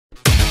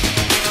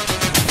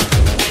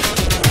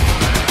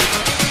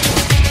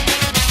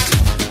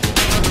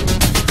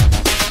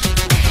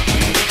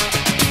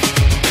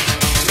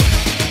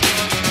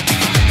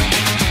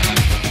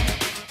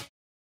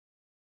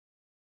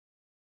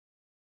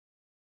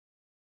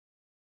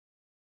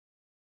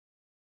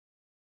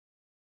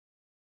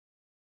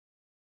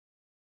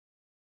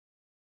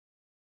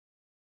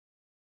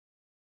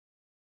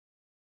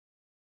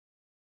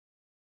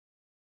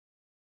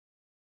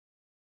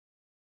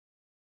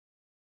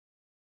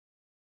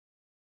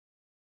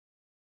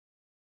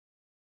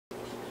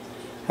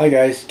Hi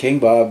guys, King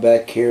Bob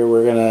back here.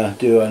 We're gonna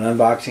do an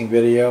unboxing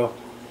video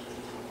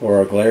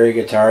for a Glarry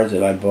guitars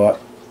that I bought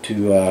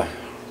to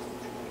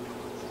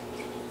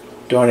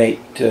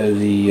donate to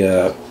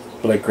the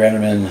Blake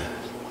Granneman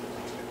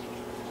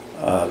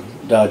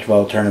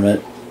dodgeball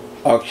tournament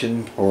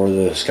auction for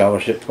the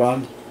scholarship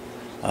fund.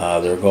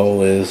 Their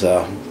goal is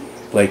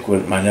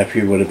my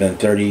nephew would have been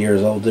 30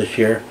 years old this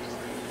year.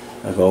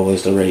 The goal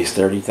is to raise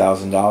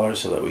 $30,000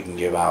 so that we can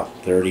give out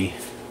 30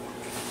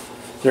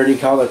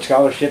 college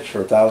scholarships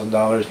for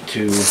 $1,000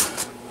 to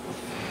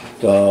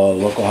the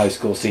local high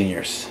school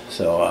seniors.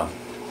 So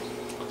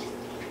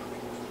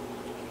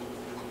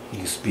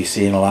you'll be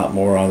seeing a lot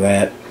more on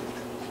that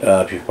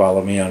if you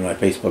follow me on my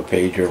Facebook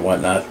page or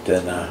whatnot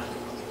then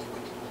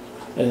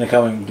in the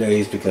coming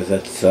days, because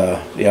that's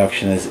the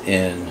auction is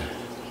in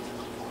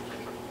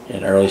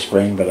early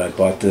spring. But I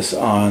bought this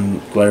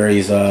on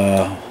Glarry's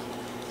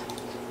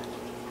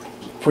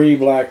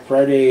pre-Black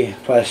Friday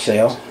flash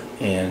sale,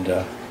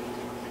 and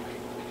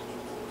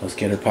let's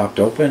get it popped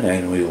open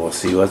and we will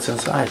see what's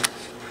inside.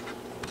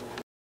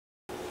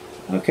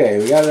 Okay,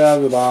 we got it out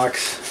of the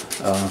box.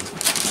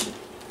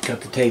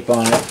 Got the tape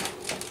on it,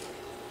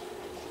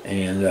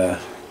 and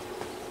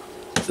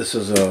this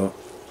is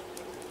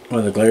one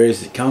of the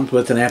Glarrys that comes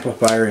with an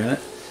amplifier in it,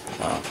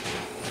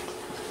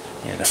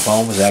 and the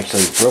foam was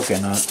actually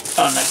broken on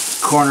the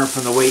corner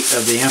from the weight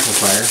of the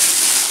amplifier,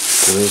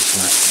 so we're just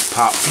going to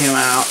pop him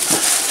out.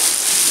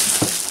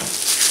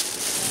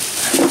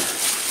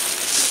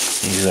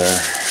 These are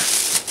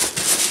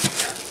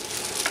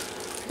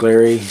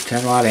Glarry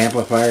 10-watt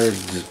amplifier.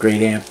 This is a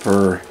great amp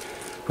for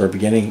a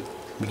beginning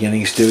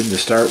student to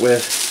start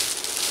with.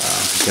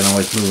 You can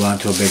always move on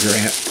to a bigger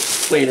amp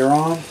later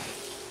on.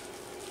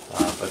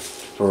 But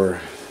for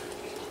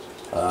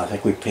I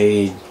think we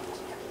paid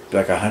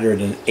like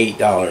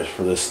 $108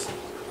 for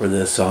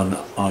this on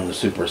the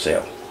super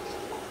sale.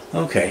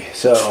 Okay,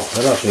 so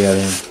what else we got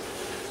in?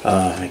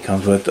 It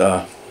comes with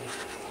a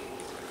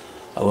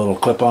little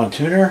clip-on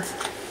tuner.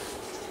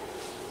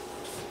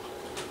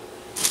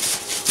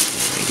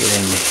 Get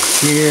in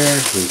here,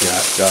 we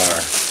got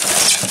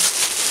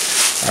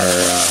our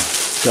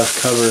dust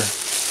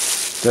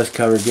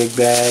cover gig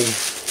bag.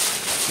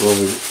 We'll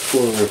be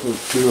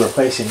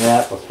replacing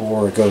that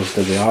before it goes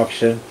to the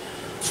auction,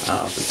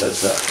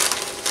 because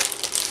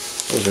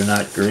those are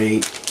not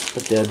great,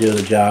 but they'll do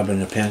the job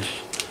in a pinch.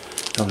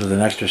 Comes with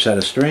an extra set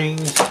of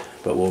strings,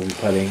 but we'll be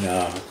putting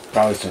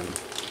probably some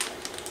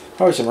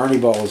Ernie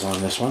balls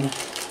on this one.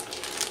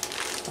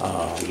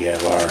 We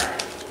have our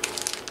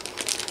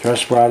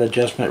truss rod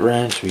adjustment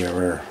wrench, we have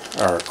our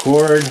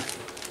cord,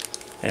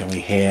 and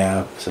we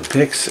have some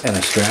picks and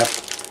a strap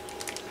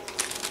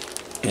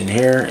in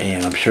here,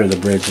 and I'm sure the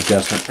bridge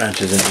adjustment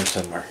wrench is in here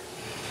somewhere.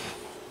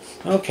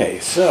 Okay,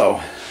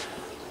 so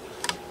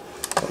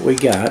what we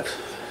got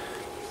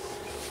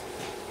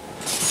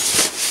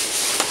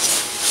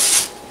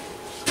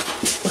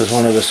was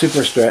one of the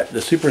Super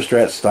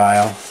Strat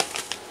style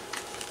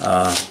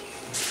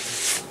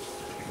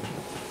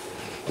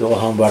little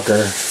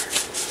humbucker.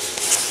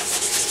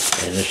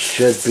 And this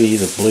should be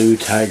the blue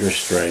tiger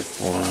stripe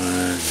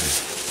one,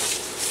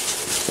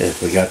 if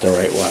we got the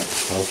right one.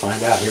 We'll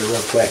find out here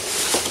real quick.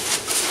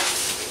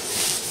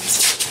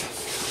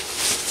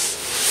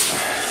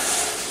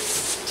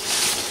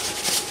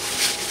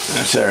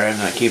 I'm sorry, I'm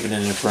not keeping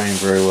it in frame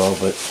very well,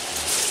 but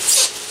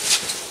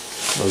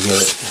we'll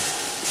get it.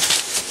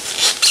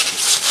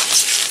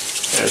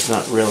 There's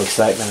not real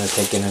excitement in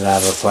taking it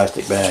out of a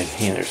plastic bag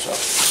either, so.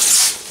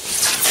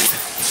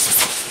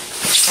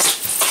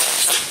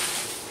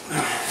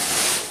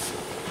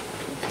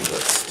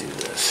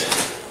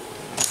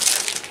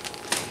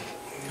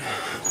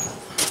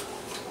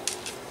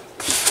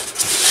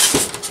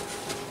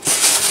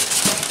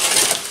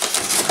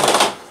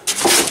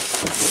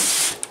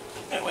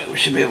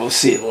 Should be able to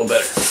see it a little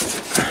better.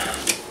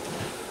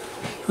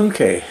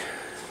 Okay,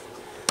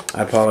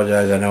 I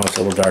apologize, I know it's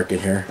a little dark in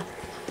here.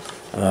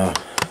 The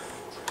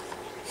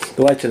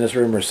lights in this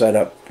room are set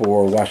up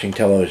for watching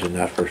television,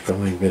 not for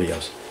filming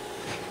videos.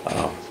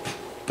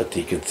 But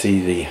you can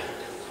see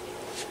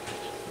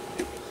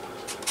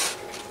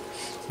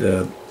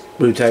the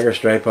blue tiger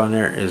stripe on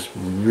there is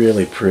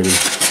really pretty.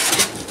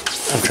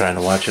 I'm trying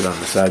to watch it on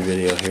the side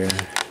video here.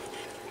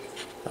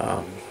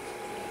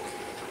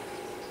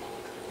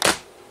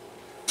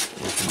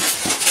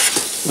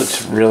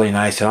 Looks really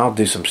nice, and I'll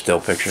do some still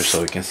pictures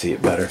so we can see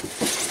it better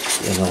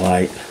in the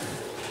light.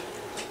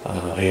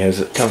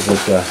 It comes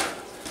with the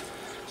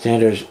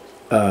standard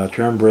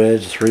drum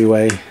bridge,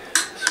 3-way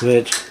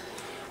switch,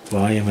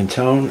 volume and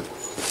tone.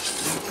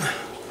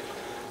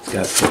 It's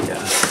got the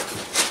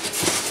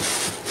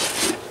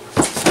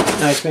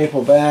nice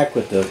maple back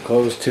with the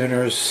closed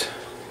tuners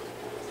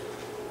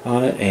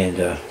on it,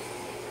 and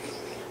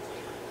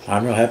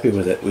I'm real happy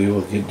with it. We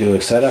will do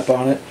a setup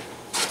on it,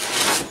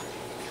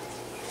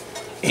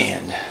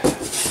 and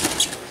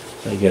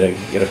so get a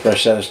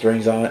fresh set of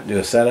strings on it, do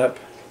a setup,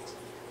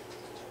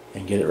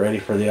 and get it ready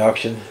for the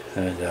auction.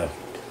 And the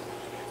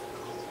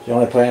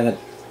only thing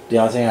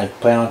I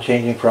plan on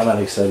changing from it,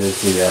 like I said,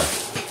 is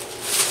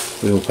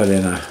we will put it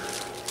in a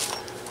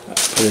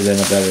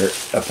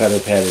better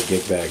padded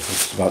gig bag, which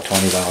is about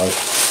 $20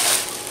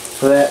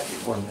 for that.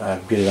 When I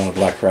get it on a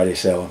Black Friday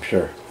sale, I'm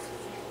sure.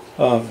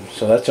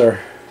 So that's our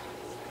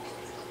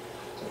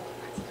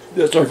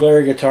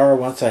Glarry guitar.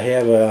 Once I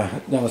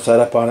have done a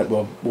setup on it,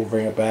 we'll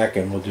bring it back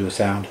and we'll do a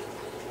sound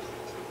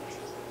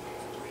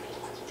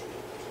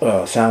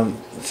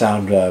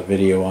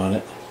video on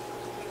it.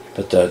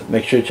 But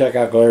make sure to check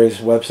out Glarry's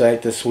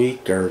website this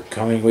week or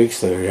coming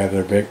weeks. They have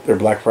their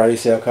Black Friday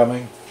sale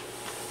coming.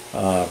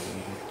 I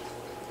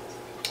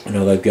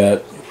know they've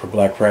got, for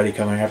Black Friday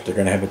coming up, they're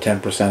going to have a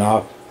 10%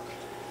 off.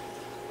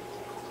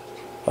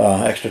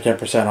 Extra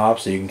 10% off,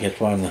 so you can get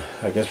one.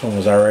 I guess one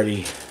was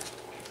already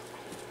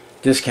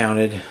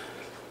discounted,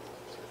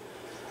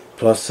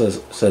 plus the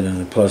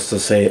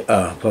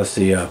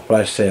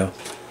flash sale.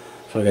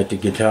 So I got the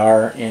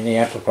guitar and the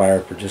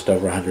amplifier for just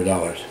over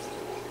 $100,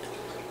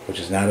 which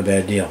is not a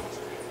bad deal.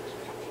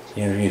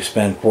 You know, if you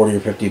spend 40 or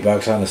 50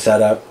 bucks on a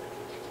setup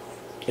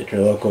at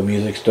your local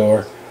music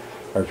store,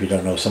 or if you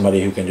don't know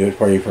somebody who can do it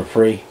for you for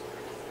free,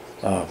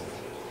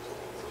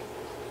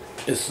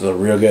 this is a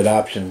real good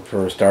option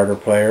for a starter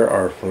player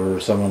or for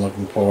someone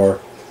looking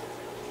for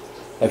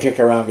a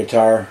kick-around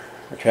guitar,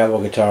 a travel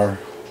guitar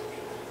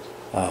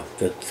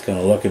that's going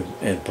to look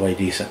and play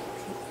decent.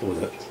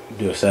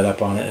 Do a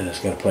setup on it, and it's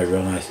going to play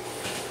real nice.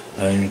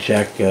 You can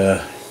check.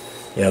 Yeah,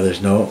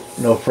 there's no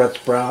fret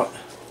sprout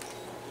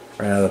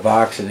right out of the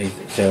box.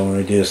 So when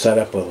we do a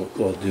setup,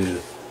 we'll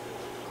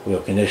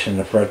condition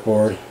the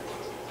fretboard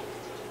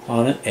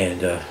on it,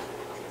 and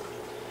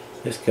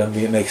it's going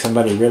to make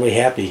somebody really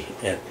happy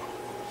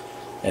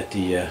at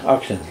the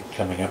auction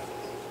coming up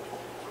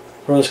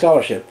for the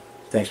scholarship.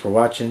 Thanks for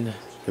watching.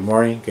 Good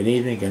morning, good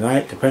evening, good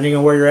night, depending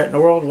on where you're at in the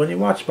world when you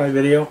watch my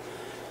video.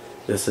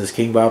 This is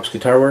King Bob's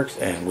Guitar Works,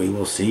 and we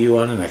will see you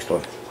on the next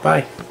one.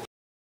 Bye.